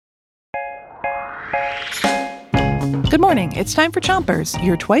Good morning. It's time for Chompers,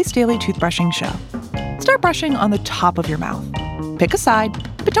 your twice-daily toothbrushing show. Start brushing on the top of your mouth. Pick a side,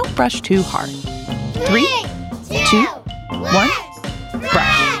 but don't brush too hard. 3, 2, 1,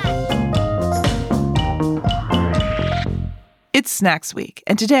 brush. It's Snacks Week,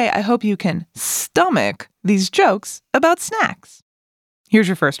 and today I hope you can stomach these jokes about snacks. Here's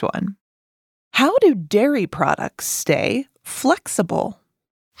your first one. How do dairy products stay flexible?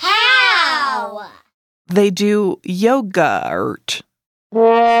 How? They do yogurt.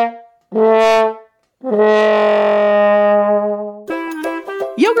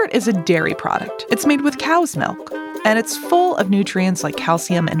 Yogurt is a dairy product. It's made with cow's milk, and it's full of nutrients like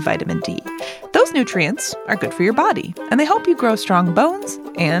calcium and vitamin D. Those nutrients are good for your body, and they help you grow strong bones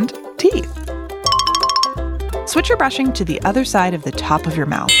and teeth. Switch your brushing to the other side of the top of your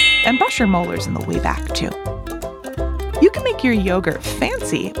mouth, and brush your molars in the way back, too. You can make your yogurt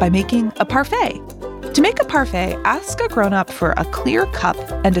fancy by making a parfait. To make a parfait, ask a grown-up for a clear cup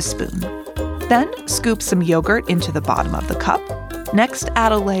and a spoon. Then scoop some yogurt into the bottom of the cup. Next,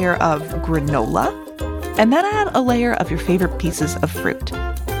 add a layer of granola, and then add a layer of your favorite pieces of fruit.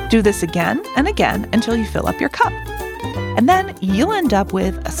 Do this again and again until you fill up your cup. And then you'll end up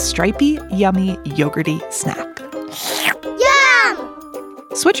with a stripy, yummy, yogurty snack.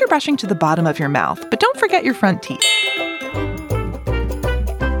 Yum! Switch your brushing to the bottom of your mouth, but don't forget your front teeth.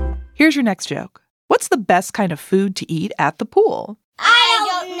 Here's your next joke. What's the best kind of food to eat at the pool?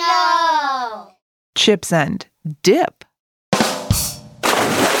 I don't know. Chips and dip.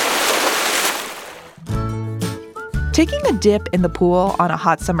 Taking a dip in the pool on a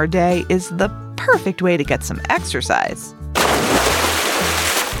hot summer day is the perfect way to get some exercise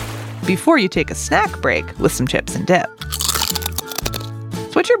before you take a snack break with some chips and dip.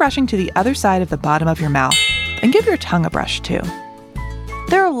 Switch your brushing to the other side of the bottom of your mouth and give your tongue a brush too.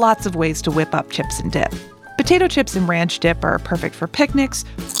 There are lots of ways to whip up chips and dip. Potato chips and ranch dip are perfect for picnics,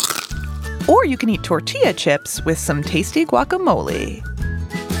 or you can eat tortilla chips with some tasty guacamole.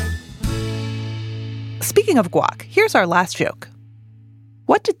 Speaking of guac, here's our last joke.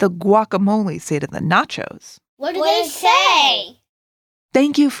 What did the guacamole say to the nachos? What did they say?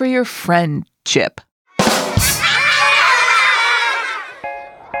 Thank you for your friendship.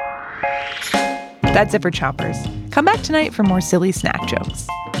 That's it for Chompers. Come back tonight for more silly snack jokes.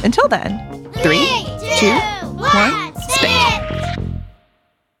 Until then, 3, 2, 1, spit!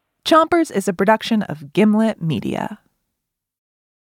 Chompers is a production of Gimlet Media.